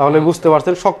পারবেন। তাহলে বুঝতে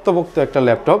পারছেন শক্তপোক্ত একটা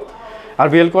ল্যাপটপ। আর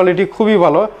বিএল কোয়ালিটি খুবই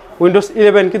ভালো। উইন্ডোজ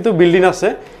 11 কিন্তু বিল্ডিং আছে।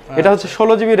 এটা হচ্ছে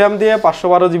 16GB RAM দিয়ে,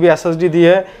 512GB SSD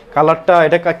দিয়ে। কালারটা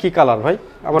এটা কি কালার ভাই?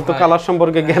 আমার তো কালার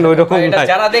সম্পর্কে জ্ঞান ওইরকম নাই।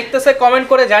 যারা দেখতেছে কমেন্ট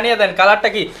করে জানিয়ে দেন কালারটা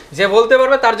কি, যে বলতে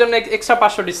পারবে তার জন্য এক্সট্রা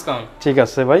 500 ডিসকাউন্ট। ঠিক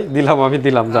আছে ভাই, আমি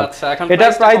দিলাম। আচ্ছা, এখন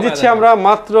এটার প্রাইস দিচ্ছি আমরা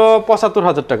মাত্র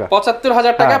 75,000 টাকা।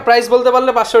 75,000 টাকা। প্রাইস বলতে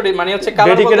পারলে 500 মানে হচ্ছে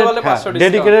কালার বলতে পারলে 500 ডিসকাউন্ট।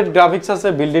 ডেডিকেটেড গ্রাফিক্স আছে,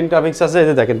 বিল্ডিং গ্রাফিক্স আছে। এই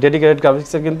যে দেখেন ডেডিকেটেড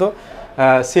গ্রাফিক্সে কিন্তু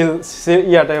সিল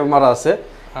ইয়াটা মারা আছে।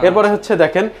 এরপরে হচ্ছে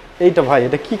দেখেন এইটা ভাই,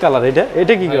 এটা কি কালার?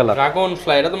 এটা কি কালার? Dragon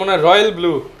fly. এটা তো মনে হয় রয়্যাল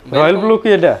ব্লু। রয়্যাল ব্লু কি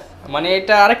এটা? মানে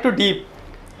এটা আরেকটু ডিপ।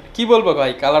 কি বলবো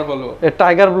ভাই, কালার বলবো? এটা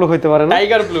টাইগার ব্লু হইতে পারে না?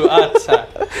 Tiger blue. আচ্ছা,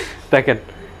 দেখেন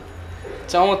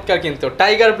চমৎকার কিন্তু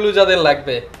টাইগার ব্লু যাদের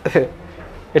লাগবে।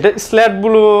 এটা স্ল্যাট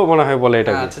ব্লু মনে হয় বলে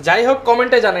এটা। আচ্ছা, যাই হোক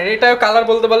কমেন্টে জানেন এটাও কালার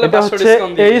বলতে পারলে 500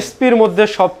 ডিসকাউন্ট দিবেন। HP এর মধ্যে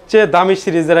সবচেয়ে দামি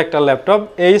সিরিজের একটা ল্যাপটপ,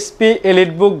 HP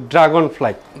EliteBook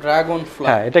Dragonfly।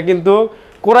 হ্যাঁ, এটা কিন্তু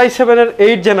কোরাই 7-এর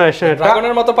 8 জেনারেশন। এটা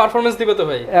ড্রাগনের মতো পারফরম্যান্স দিবে তো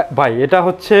ভাই? ভাই এটা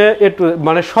হচ্ছে একটু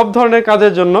মানে সব ধরনের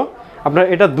কাজের জন্য আপনার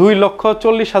এটা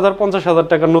 2,40,000 50,000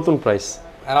 টাকা নতুন প্রাইস,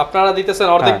 আর আপনারা দিতেছেন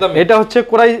অর্ধেক দামে। এটা হচ্ছে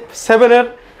কোরাই 7-এর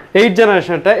 8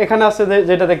 জেনারেশনটা। এখানে আছে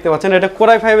যেটা দেখতে পাচ্ছেন, এটা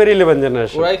কোরাই 5-এর 11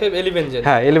 জেনারেশন। Core i 5 11 gen.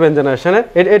 হ্যাঁ, 11 জেনারেশনের।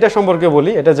 এটা সম্পর্কে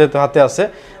বলি, এটা যেহেতু হাতে আছে।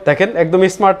 দেখেন একদম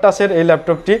স্মার্ট টাচের এই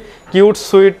ল্যাপটপটি, কিউট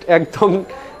সুইট একদম।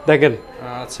 দেখেন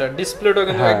আচ্ছা, ডিসপ্লেটা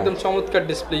কিন্তু একদম চমৎকার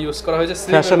ডিসপ্লে ইউজ করা হয়েছে,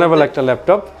 ফ্যাশনেবল একটা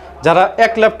ল্যাপটপ। যারা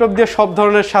এক ল্যাপটপ দিয়ে সব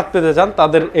ধরনের স্বাদ পেতে চান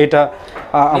তাদের এটা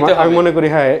আমি মনে করি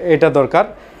হ্যাঁ এটা দরকার।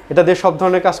 এটা দিয়ে সব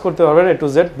ধরনের কাজ করতে পারবেন, A to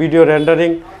Z, video rendering,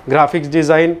 graphics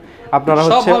design, আপনারা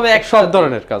হচ্ছে সব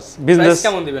ধরনের কাজ, বিজনেস।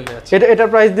 কেমন দিবেন? এটার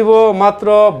প্রাইস দিব মাত্র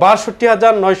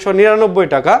 62,999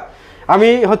 টাকা। আমি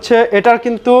হচ্ছে এটার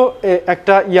কিন্তু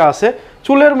একটা ইয়া আছে,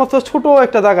 চুলের মতো ছোট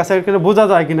একটা দাগ আছে, এটা বোঝা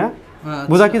যায় কিনা?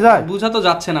 বুঝা কি যায়? বুঝা তো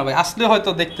যাচ্ছে না ভাই, আসলে হয়তো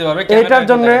দেখতে পাবে। এটার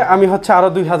জন্য আমি হচ্ছে আরো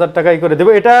 2000 টাকাই করে দেব।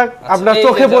 এটা আপনার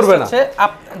চোখে পড়বে না,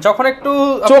 যখন একটু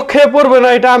চোখে পড়বে না।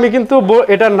 এটা আমি কিন্তু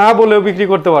এটা না বলেও বিক্রি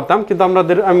করতে পারতাম, কিন্তু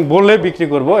আমি বলে বিক্রি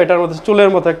করব। এটার মধ্যে চুলের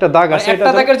মতো একটা দাগ আছে,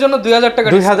 একটা দাগের জন্য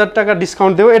 2000 টাকা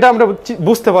ডিসকাউন্ট দেব। এটা আমরা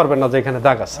বুঝতে পারবেন না যে এখানে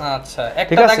দাগ আছে। আচ্ছা,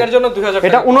 একটা দাগের জন্য 2000 টাকা।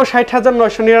 এটা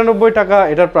 59999 টাকা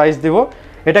এটার প্রাইস দেব।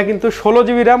 এটা কিন্তু 16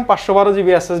 জিবি RAM 512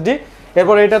 জিবি এসএসডি।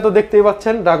 এরপর এটা তো দেখতেই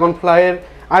পাচ্ছেন ড্রাগন ফ্লাই এর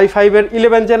i5 এর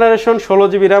 11 generation 16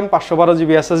 GB RAM 512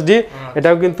 GB SSD.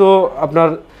 এটাও কিন্তু আপনার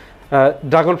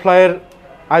ড্রাগন ফ্লাই এর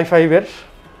i5 এর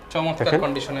চমৎকার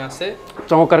কন্ডিশনে আছে,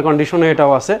 চমৎকার কন্ডিশনে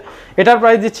এটাও আছে। এটার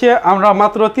প্রাইস দিচ্ছি আমরা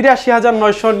মাত্র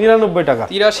 83999 টাকা।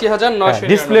 83999।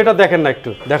 ডিসপ্লেটা দেখেন না, একটু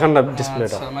দেখেন না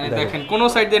ডিসপ্লেটা। মানে দেখেন কোন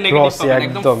সাইড দিয়ে নেগেটিভ পাবেন,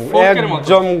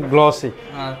 একদম গ্লসি,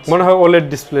 মনে হয় OLED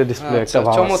ডিসপ্লে একটা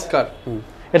ভাব। চমৎকার।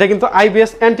 এটা কিন্তু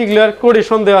IPS অ্যান্টি গ্লেয়ার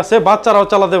কোডিশন দেওয়া আছে, বাচ্চারাও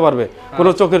চালাতে পারবে,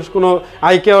 কোনো চোখের কোনো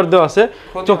আই কেয়ার দেওয়া আছে,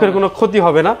 চোখের কোনো ক্ষতি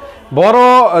হবে না। বড়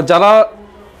যারা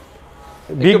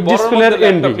বিগ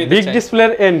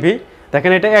ডিসপ্লের এনভি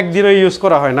দেখেন, এটা একদিনও ইউজ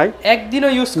করা হয় নাই,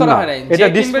 এটা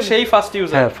কিনবে সেই ফার্স্ট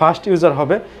ইউজার। হ্যাঁ, ফার্স্ট ইউজার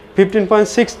হবে।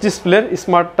 15.6 ডিসপ্লের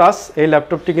স্মার্ট টাচ এই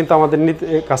ল্যাপটপটি কিন্তু আমাদের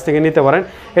কাছ থেকে নিতে পারেন।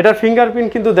 এটার ফিঙ্গারপ্রিন্ট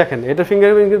কিন্তু দেখেন, এটা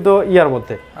ফিঙ্গারপ্রিন্ট কিন্তু ইয়ার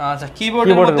মধ্যে, আচ্ছা,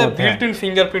 কিবোর্ডের মধ্যে বিল্ট ইন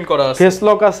ফিঙ্গারপ্রিন্ট করা আছে, ফেস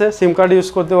লক আছে, সিম কার্ড ইউজ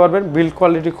করতে পারবেন। বিল্ড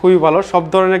কোয়ালিটি খুবই ভালো, সব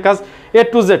ধরনের কাজ A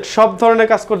to Z সব ধরনের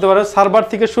কাজ করতে পারবেন, সার্ভার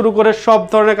থেকে শুরু করে সব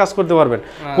ধরনের কাজ করতে পারবেন।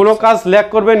 কোনো কাজ ল্যাগ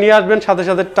করবে, নিয়ে আসবেন, সাথে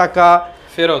সাথে টাকা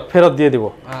ফেরত দিয়ে দিব।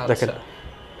 দেখেন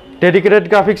ডেডিকেটেড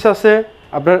গ্রাফিক্স আছে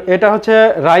আপনার। এটা হচ্ছে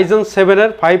Ryzen 7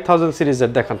 এর 5000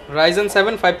 সিরিজের, দেখেন Ryzen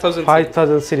 7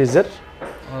 5000 সিরিজের।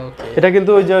 এটা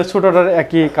কিন্তু ওই যে ছোটটার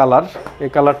একই কালার, এই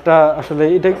কালারটা আসলে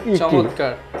এটা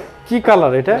কি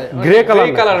কালার, এটা গ্রে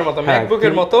কালারের মতো,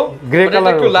 ম্যাকবুকের মতো গ্রে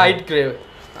কালার, একটু লাইট গ্রে।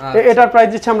 এটার প্রাইস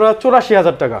দিচ্ছি আমরা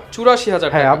 84000 টাকা। 84000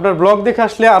 টাকা। হ্যাঁ, আপনার ব্লগ দেখে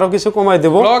আসলে আরো কিছু কমাই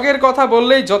দেব। ব্লগের কথা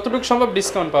বললেই যতটুকু সম্ভব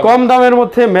ডিসকাউন্ট পাবেন। কম দামের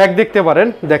মধ্যে ম্যাক দেখতে পারেন।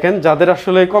 দেখেন, যাদের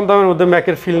আসলে কম দামের মধ্যে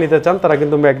ম্যাকের ফিল নিতে চান তারা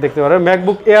কিন্তু ম্যাক দেখতে পারেন।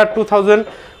 ম্যাকবুক এয়ার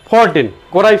 2014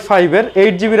 Core i5 এর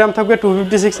 8GB RAM থাকবে,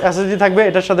 256 SSD থাকবে।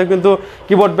 এটার সাথে কিন্তু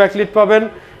কিবোর্ড ব্যাকলিট পাবেন,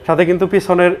 সাথে কিন্তু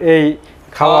পিছনের এই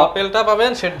খাওয়া পেলটা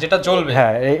পাবেন যেটা জ্বলবে।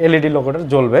 হ্যাঁ, এই LED লোগোটা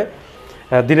জ্বলবে,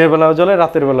 দিনের বেলাও জ্বলে,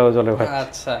 রাতের বেলাও জ্বলে ভাই।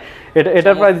 আচ্ছা,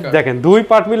 এটার প্রাইস দেখেন, দুই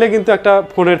পার্ট মিলে কিন্তু একটা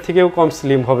ফোনের থেকেও কম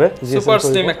স্লিম হবে, সুপার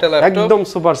স্লিম একটা ল্যাপটপ, একদম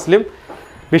সুপার স্লিম।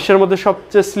 বিশ্বের মধ্যে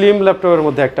সবচেয়ে স্লিম ল্যাপটপের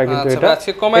মধ্যে একটা কিন্তু এটা।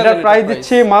 এটার প্রাইস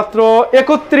দিচ্ছি মাত্র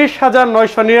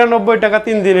 31999 টাকা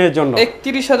 3 দিনের জন্য।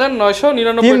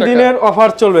 31999 টাকা 3 দিনের অফার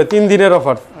চলবে, 3 দিনের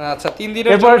অফার। আচ্ছা, 3 দিনের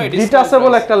জন্য। এবার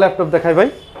ডিটাচেবল একটা ল্যাপটপ দেখাই ভাই,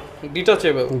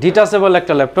 ডিটাচেবল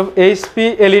একটা ল্যাপটপ HP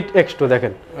Elite X2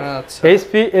 দেখেন। আচ্ছা,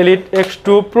 HP Elite X2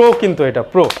 Pro, কিন্তু এটা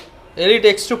Pro, Elite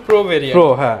X2 Pro variant. Pro,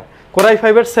 হ্যাঁ, Core i5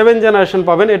 এর 7 জেনারেশন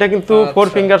পাবেন। এটা কিন্তু 4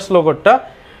 ফিঙ্গারস লোগোটা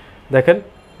দেখেন,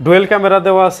 ডুয়েল ক্যামেরা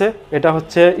দেওয়া আছে। এটা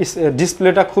হচ্ছে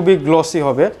ডিসপ্লেটা খুবই গ্লসি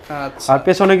হবে। আর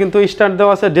পেছনে কিন্তু স্ট্যান্ড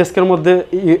দেওয়া আছে, ডেস্কের মধ্যে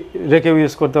রেখে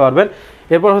ইউজ করতে পারবেন।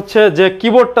 এরপর হচ্ছে যে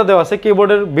কিবোর্ডটা দেওয়া আছে,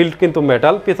 কিবোর্ডের বিল্ড কিন্তু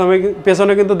মেটাল।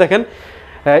 পেছনে কিন্তু দেখেন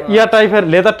ইয়া টাইপের,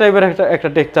 লেদার টাইপের একটা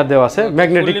টেক্সচার দেওয়া আছে,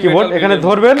 ম্যাগনেটিক কিবোর্ড। এখানে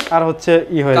ধরবেন আর হচ্ছে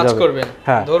হয়ে যাবে।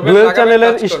 হ্যাঁ, ডুয়েল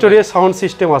চ্যানেলের স্টোরেজ সাউন্ড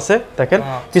সিস্টেম আছে। দেখেন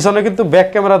পিছনে কিন্তু ব্যাক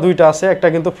ক্যামেরা দুইটা আছে, একটা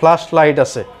কিন্তু ফ্ল্যাশ লাইট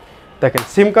আছে। দেখেন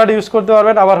সিম কার্ড ইউজ করতে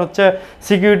পারবেন, আবার হচ্ছে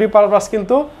সিকিউরিটি পারপাস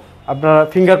কিন্তু আপনারা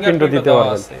ফিঙ্গারপ্রিন্টও দিতে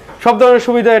পারবেন। সব ধরনের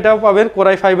সুবিধা এটাও পাবেন। Core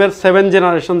i5 এর 7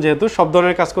 জেনারেশন, যেহেতু সব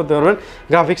ধরনের কাজ করতে পারবেন,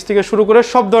 গ্রাফিক্স থেকে শুরু করে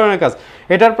সব ধরনের কাজ।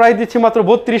 এটার প্রাইস দিচ্ছি মাত্র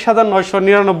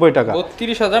 32999 টাকা।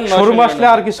 32999। শোরুমে আসলে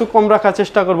আর কিছু কম রাখার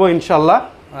চেষ্টা করব ইনশাআল্লাহ।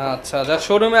 আচ্ছা, যা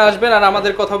শোরুমে আসবেন আর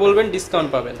আমাদের কথা বলবেন, ডিসকাউন্ট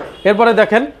পাবেন। এরপরে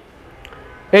দেখেন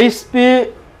HP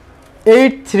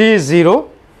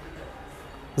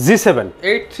 830G7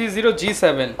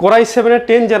 Core i7 এর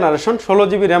 10 জেনারেশন,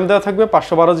 16GB RAM দেওয়া থাকবে,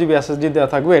 512GB SSD দেওয়া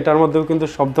থাকবে। এটার মধ্যেও কিন্তু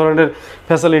সব ধরনের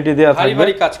ফ্যাসিলিটি দেওয়া থাকবে,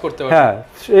 ভারী কাজ করতে পারবে। হ্যাঁ,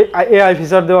 AI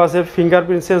ফিচার দেওয়া আছে,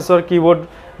 ফিঙ্গারপ্রিন্ট সেন্সর, কিবোর্ড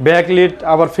ব্যাকলিট,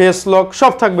 আবার ফেস লক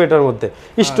সব থাকবে এটার মধ্যে।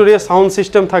 স্টোরেজ সাউন্ড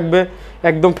সিস্টেম থাকবে,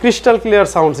 একদম ক্রিস্টাল ক্লিয়ার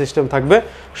সাউন্ড সিস্টেম থাকবে।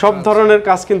 সব ধরনের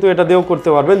কাজ কিন্তু এটা দিয়েও করতে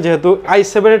পারবেন, যেহেতু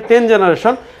i7 এর 10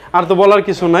 জেনারেশন। আর তো বলার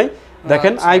কিছু নাই।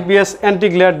 দেখেন IPS অ্যান্টি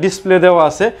গ্লেয়ার ডিসপ্লে দেওয়া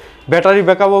আছে, ব্যাটারি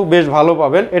ব্যাকআপও বেশ ভালো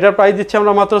পাবেন। এটার প্রাইস দিচ্ছি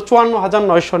আমরা মাত্র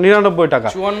 54999 টাকা।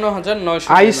 54999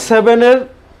 i7 এর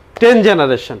 10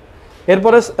 জেনারেশন।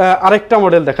 এরপরে আরেকটা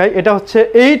মডেল দেখাই, এটা হচ্ছে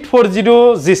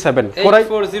 840G7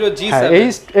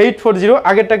 840,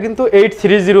 আগেরটা কিন্তু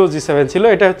 830G7 ছিল,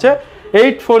 এটা হচ্ছে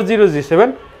 840G7।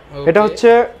 এটা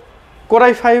হচ্ছে Core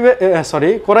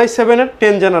i7 এর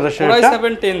 10 জেনারেশন।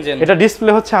 এটা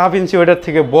ডিসপ্লে হচ্ছে 1/2 ইঞ্চি, ওটার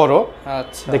থেকে বড়।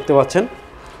 আচ্ছা, দেখতে পাচ্ছেন,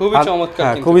 খুবই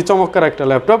চমৎকার, খুবই চমৎকার একটা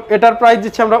ল্যাপটপ। এটার প্রাইস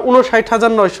দিচ্ছি আমরা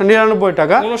 59999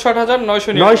 টাকা।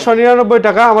 59999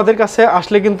 টাকা। আমাদের কাছে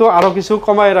আসলে কিন্তু আরো কিছু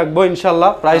কমায় রাখবো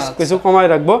ইনশাআল্লাহ, প্রাইস কিছু কমায়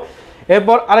রাখবো।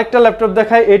 এরপর আরেকটা ল্যাপটপ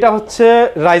দেখাই, এটা হচ্ছে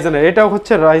রাইজেনের, এটাও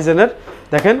হচ্ছে রাইজেনের,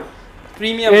 দেখেন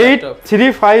প্রিমিয়াম ল্যাপটপ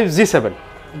 835G7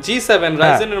 G7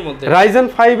 রাইজেনের মধ্যে, রাইজেন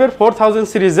 5 এর 4000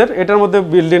 সিরিজের, এটার মধ্যে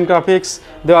বিল্ট ইন গ্রাফিক্স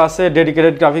দেওয়া আছে,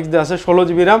 ডেডিকেটেড গ্রাফিক্স দেওয়া আছে,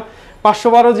 16GB RAM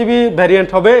 512GB ভ্যারিয়েন্ট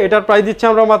হবে। এটার প্রাইস দিচ্ছি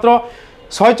আমরা মাত্র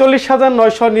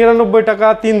 46,999 টাকা,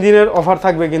 3 দিনের অফার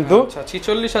থাকবে কিন্তু। আচ্ছা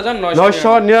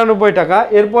 46,999 টাকা।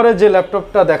 এরপরে যে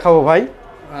ল্যাপটপটা দেখাবো ভাই,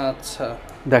 আচ্ছা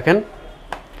দেখেন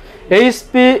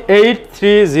HP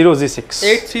 830G6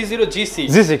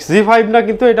 830G6 G5 না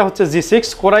কিন্তু এটা হচ্ছে G6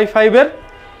 Core i5 এর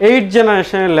 8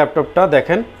 জেনারেশনের ল্যাপটপটা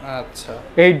দেখেন। আচ্ছা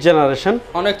 8 জেনারেশন,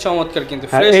 অনেক চমৎকার কিন্তু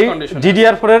ফ্রেশ কন্ডিশন।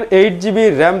 DDR4 এর 8GB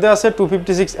RAM দেওয়া আছে,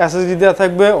 256 SSD দেওয়া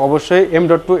থাকবে, অবশ্যই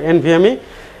M.2 NVMe,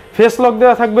 ফেস লক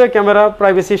দেওয়া থাকবে, ক্যামেরা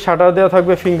প্রাইভেসি শাটার দেওয়া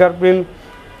থাকবে, ফিঙ্গারপ্রিন্ট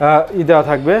দেওয়া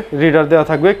থাকবে, রিডার দেওয়া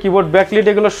থাকবে, কিবোর্ড ব্যাকলিট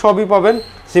এগুলো সবই পাবেন,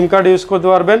 সিম কার্ড ইউজ করতে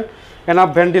পারবেন, এনাফ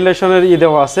ভেন্টিলেশনের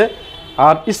দেওয়া আছে।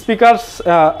 আর স্পিকার,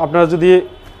 আপনারা যদি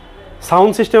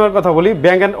সাউন্ড সিস্টেমের কথা বলি,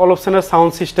 ব্যাং অ্যান্ড অলপসনের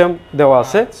সাউন্ড সিস্টেম দেওয়া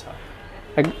আছে,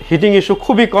 হিটিং ইস্যু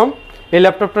খুবই কম। এই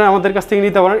ল্যাপটপটা আমাদের কাছ থেকে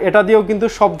নিতে পারেন, এটা দিয়েও কিন্তু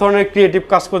সব ধরনের ক্রিয়েটিভ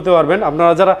কাজ করতে পারবেন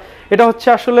আপনারা যারা। এটা হচ্ছে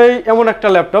আসলে এমন একটা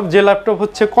ল্যাপটপ, যে ল্যাপটপ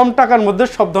হচ্ছে কম টাকার মধ্যে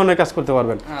সব ধরনের কাজ করতে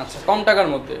পারবেন। আচ্ছা কম টাকার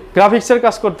মধ্যে গ্রাফিক্সের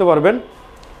কাজ করতে পারবেন,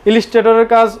 ইলাস্ট্রেটরের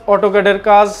কাজ, অটোক্যাডের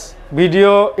কাজ,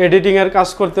 ভিডিও এডিটিংয়ের কাজ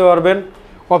করতে পারবেন,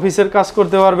 অফিসের কাজ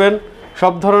করতে পারবেন,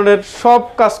 সব ধরনের সব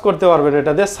কাজ করতে পারবেন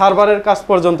এটা দিয়ে, সার্ভারের কাজ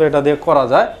পর্যন্ত এটা দিয়ে করা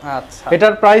যায়। আচ্ছা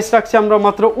এটার প্রাইস রাখছি আমরা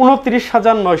মাত্র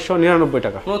 29,999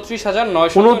 টাকা।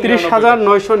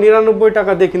 29,999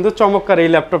 টাকা দিয়ে কিন্তু চমৎকার এই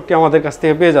ল্যাপটপটি আমাদের কাছ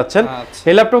থেকে পেয়ে যাচ্ছেন।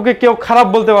 এই ল্যাপটপকে কেউ খারাপ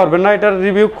বলতে পারবেন না, এটার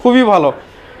রিভিউ খুবই ভালো।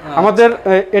 আমাদের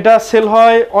এটা সেল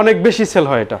হয়, অনেক বেশি সেল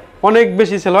হয়, এটা অনেক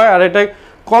বেশি সেল হয়, আর এটা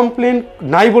কমপ্লেন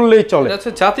নাই বললেই চলে। এটা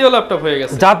হচ্ছে জাতীয় ল্যাপটপ হয়ে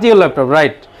গেছে, জাতীয় ল্যাপটপ,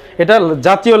 রাইট, এটা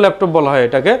জাতীয় ল্যাপটপ বলা হয়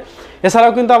এটাকে।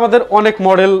 এছাড়াও কিন্তু আমাদের অনেক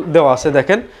মডেল দেওয়া আছে,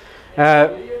 দেখেন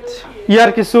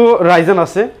কিছু রাইজেন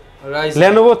আছে,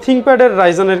 Lenovo ThinkPad এর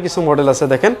রাইজেনের কিছু মডেল আছে,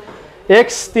 দেখেন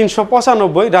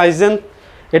X395 রাইজেন,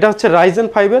 এটা হচ্ছে রাইজেন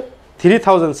 5 এর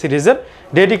 3000 সিরিজের,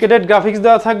 ডেডিকেটেড গ্রাফিক্স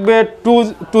দেওয়া থাকবে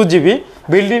 2GB,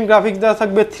 বিল্ট ইন গ্রাফিক্স দেওয়া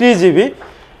থাকবে 3GB,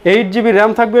 8GB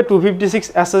RAM থাকবে, 256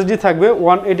 SSD থাকবে,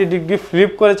 180 ডিগ্রি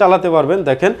ফ্লিপ করে চালাতে পারবেন।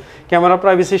 দেখেন ক্যামেরা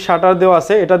প্রাইভেসি শাটার দেওয়া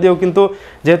আছে, এটা দিয়েও কিন্তু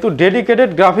যেহেতু ডেডিকেটেড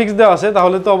গ্রাফিক্স দেওয়া আছে,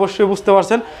 তাহলে তো অবশ্যই বুঝতে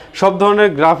পারছেন সব ধরনের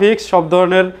গ্রাফিক্স, সব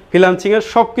ধরনের ফ্রিল্যান্সিংয়ের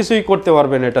সব কিছুই করতে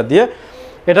পারবেন এটা দিয়ে।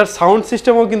 এটার সাউন্ড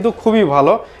সিস্টেমও কিন্তু খুবই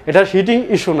ভালো, এটার হিটিং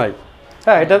ইস্যু নাই।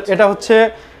 হ্যাঁ, এটা হচ্ছে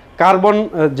কার্বন,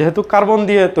 যেহেতু কার্বন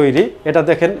দিয়ে তৈরি, এটা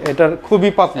দেখেন এটার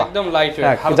খুবই পাতলা, একদম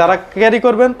লাইটওয়েট, যারা ক্যারি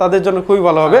করবেন তাদের জন্য খুবই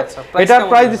ভালো হবে। এটার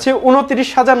প্রাইস দিচ্ছে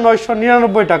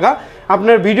 29,999 টাকা।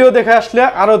 আপনার ভিডিও দেখে আসলে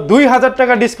আরো 2000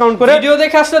 টাকা ডিসকাউন্ট করে, ভিডিও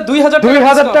দেখে আসলে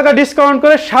 2000 টাকা ডিসকাউন্ট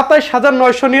করে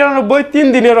 27,999, 3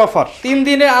 দিনের অফার। 3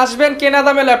 দিনে আসবেন, কেনা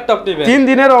দামে ল্যাপটপ নেবেন, 3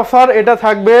 দিনের অফার এটা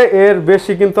থাকবে, এর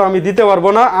বেশি কিন্তু আমি দিতে পারবো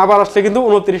না। আবার আসলে কিন্তু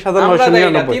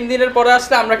 29,999। 3 দিনের পরে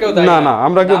আসলে আমরা কেউ দাই না,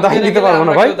 আমরা কেউ দাই দিতে পারবো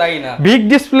না ভাই। বিগ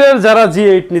ডিসপ্লের যারা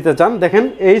G8 নিতে চান, দেখেন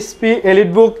HP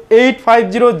EliteBook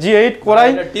 850G8 core i,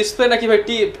 display নাকি ভাই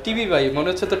টিভি ভাই, মনে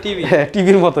হচ্ছে তো টিভি, হ্যাঁ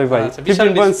টিভির মতোই ভাই,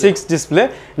 15.6 ডিসপ্লে,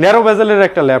 ন্যারো বেজেলের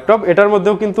একটা ল্যাপটপ। এটার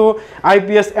মধ্যেও কিন্তু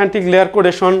IPS anti glare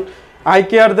কোডেশন, eye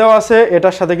care দেওয়া আছে।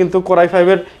 এটার সাথে কিন্তু Core i5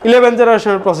 এর 11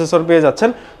 জেনারেশনের প্রসেসর পেয়ে যাচ্ছেন,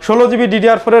 16GB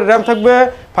DDR4 এর RAM থাকবে,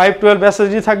 512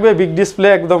 SSD থাকবে, বিগ ডিসপ্লে,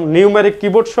 একদম নিউমেরিক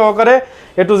কিবোর্ড সহকারে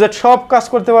A to Z সব কাজ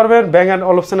করতে পারবেন। ব্যাং অ্যান্ড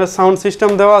অলপসনের সাউন্ড সিস্টেম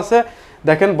দেওয়া আছে।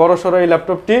 দেখেন বড়সড় এই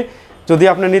ল্যাপটপটি যদি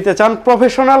আপনি নিতে চান,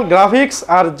 প্রফেশনাল গ্রাফিক্স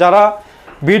আর যারা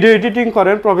ভিডিও এডিটিং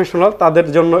করেন প্রফেশনাল, তাদের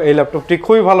জন্য এই ল্যাপটপটি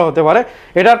খুবই ভালো হতে পারে।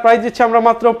 এটার প্রাইস দিচ্ছি আমরা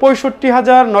মাত্র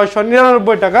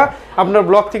 65,999 টাকা। আপনার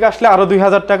ব্লগ থেকে আসলে আরো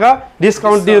 2000 টাকা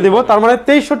ডিসকাউন্ট দিয়ে দিব, তার মানে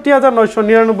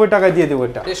 63,999 টাকায় দিয়ে দেবো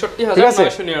এটা।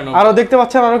 63,999। আরো দেখতে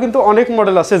পাচ্ছেন আরো কিন্তু অনেক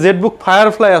মডেল আছে, জেটবুক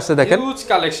ফায়ারফ্লাই আছে, দেখেন হিউজ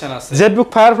কালেকশন আছে। জেটবুক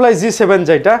ফায়ারফ্লাই G7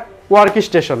 যেটা ওয়ার্ক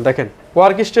স্টেশন, দেখেন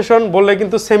ওয়ার্ক স্টেশন বললে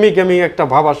কিন্তু সেমি গেমিং একটা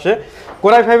ভাব আসে।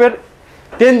 Core i5 এর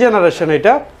 10 জেনারেশন,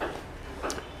 এটা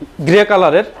গ্রে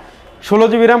কালারের,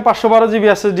 16GB RAM 512GB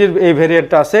SSD এই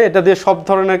ভেরিয়েন্টটা আছে। এটা দিয়ে সব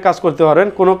ধরনের কাজ করতে পারবেন,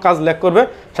 কোনো কাজ ল্যাগ করবে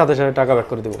সাথে সাথে টাকা ব্যাক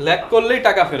করে দেব, ল্যাগ করলেই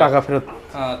টাকা ফেরত।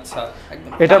 আচ্ছা,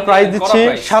 এটা প্রাইস দিচ্ছি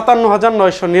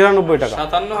 57,999 টাকা।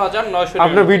 57,999।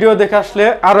 আপনার ভিডিও দেখে আসলে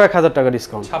আরো 1000 টাকা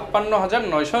ডিসকাউন্ট,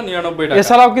 56,999 টাকা।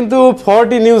 এছাড়াও কিন্তু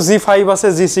 40 নিউ G5 আছে,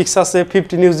 G6 আছে,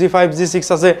 50 নিউ G5 G6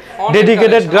 আছে,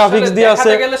 ডেডিকেটেড গ্রাফিক্স দিয়ে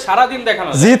আছে, সারা দিন দেখানো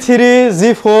যায়। G3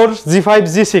 G4 G5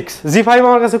 G6 G5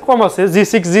 আমার কাছে কম আছে,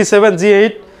 G6 G7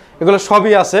 G8 এগুলো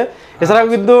সবই আছে। এছাড়াও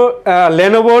কিন্তু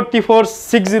Lenovo T4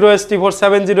 60S, T4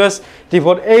 70S,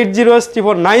 T4 80S,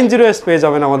 T4 90S পেয়ে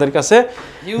যাবেন আমাদের কাছে।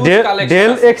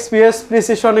 Dell XPS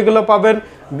প্রিসিশন এগুলো পাবেন,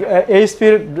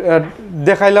 এইচপির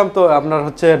দেখাইলাম তো আপনার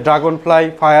হচ্ছে dragon fly,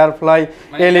 fire fly,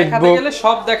 elite বুক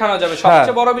সব দেখানো যাবে।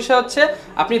 সবচেয়ে বড় বিষয় হচ্ছে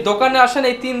আপনি দোকানে আসেন,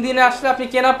 এই 3 দিনে আসলে আপনি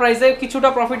কেনা প্রাইসে কিছুটা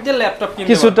প্রফিট দিয়ে ল্যাপটপ কিনতে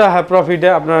পারবেন, কিছুটা প্রফিটে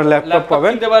আপনারা ল্যাপটপ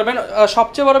কিনতে পারবেন।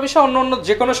 সবচেয়ে বড় বিষয় অন্য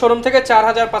যে কোনো শোরুম থেকে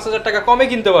 4000-5000 টাকা কমে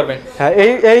কিনতে পারবেন। হ্যাঁ,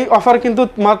 এই অফার কিন্তু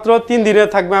মাত্র 3 দিনের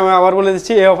থাকবে। আমি আবার বলে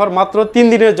দিচ্ছি, এই অফার মাত্র 3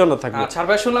 দিনের জন্য থাকবে। আচ্ছা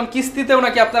ভাই, শুনলাম কিস্তিতেও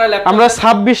নাকি আপনারা ল্যাপটপ? আমরা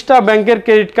 26টা ব্যাংকের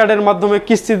ক্রেডিট কার্ডের মাধ্যমে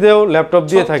কিস্তিতেও ল্যাপটপ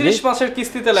দিয়ে থাকি। 36 মাসের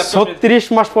কিস্তিতে ল্যাপটপ, 36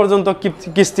 মাস পর্যন্ত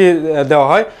কিস্তি দেওয়া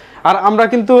হয়। আর আমরা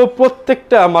কিন্তু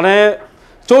প্রত্যেকটা মানে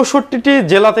 64টি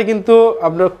জেলাতে কিন্তু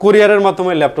আপনার কুরিয়ারের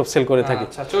মাধ্যমে ল্যাপটপ সেল করে থাকি।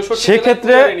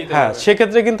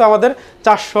 সেক্ষেত্রে কিন্তু আমাদের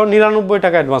 499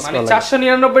 টাকা অ্যাডভান্স করা লাগে।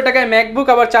 499 টাকায় ম্যাকবুক,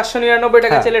 আবার 499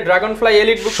 টাকা চাইলে ড্রাগন ফ্লাই,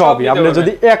 এলিট বুক সবই। আপনি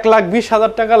যদি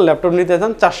 1,20,000 টাকার ল্যাপটপ নিতে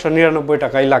চান 499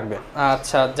 টাকাই লাগবে।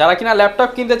 আচ্ছা, যারা কিনা ল্যাপটপ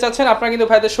কিনতে চাচ্ছেন আপনারা কিন্তু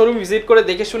ভাইদের শোরুম ভিজিট করে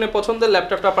দেখে শুনে পছন্দের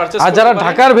ল্যাপটপটা পারচেজ করতে পারেন। আর যারা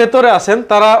ঢাকার ভেতরে আছেন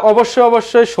তারা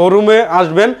অবশ্যই শোরুমে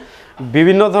আসবেন।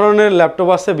 বিভিন্ন ধরনের ল্যাপটপ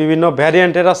আছে, বিভিন্ন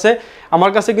ভ্যারিয়েন্টের আছে।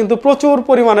 আমার কাছে কিন্তু প্রচুর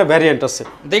পরিমাণে ভ্যারিয়েন্ট আছে,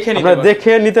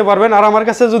 দেখে নিতে পারবেন। আর আমার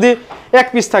কাছে যদি 1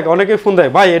 পিস থাকে, অনেকে ফোন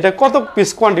দেয় ভাই এটা কত পিস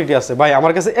কোয়ান্টিটি আছে, ভাই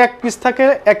আমার কাছে 1 পিস থাকে,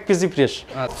 1 পিসই ফ্রেশ।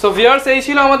 সো ভিউয়ার্স, এই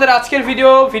ছিল আমাদের আজকের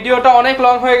ভিডিওটা অনেক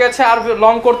লং হয়ে গেছে, আর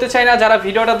লং করতে চাই না। যারা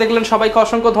ভিডিওটা দেখলেন সবাইকে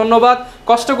অসংখ্য ধন্যবাদ।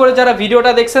 কষ্ট করে যারা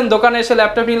ভিডিওটা দেখছেন, দোকানে এসে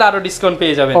ল্যাপটপ নিলে আরো ডিসকাউন্ট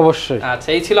পেয়ে যাবেন অবশ্যই। আচ্ছা,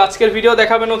 এই ছিল আজকের ভিডিও।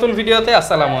 দেখাবে নতুন ভিডিওতে।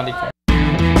 আসসালামু আলাইকুম।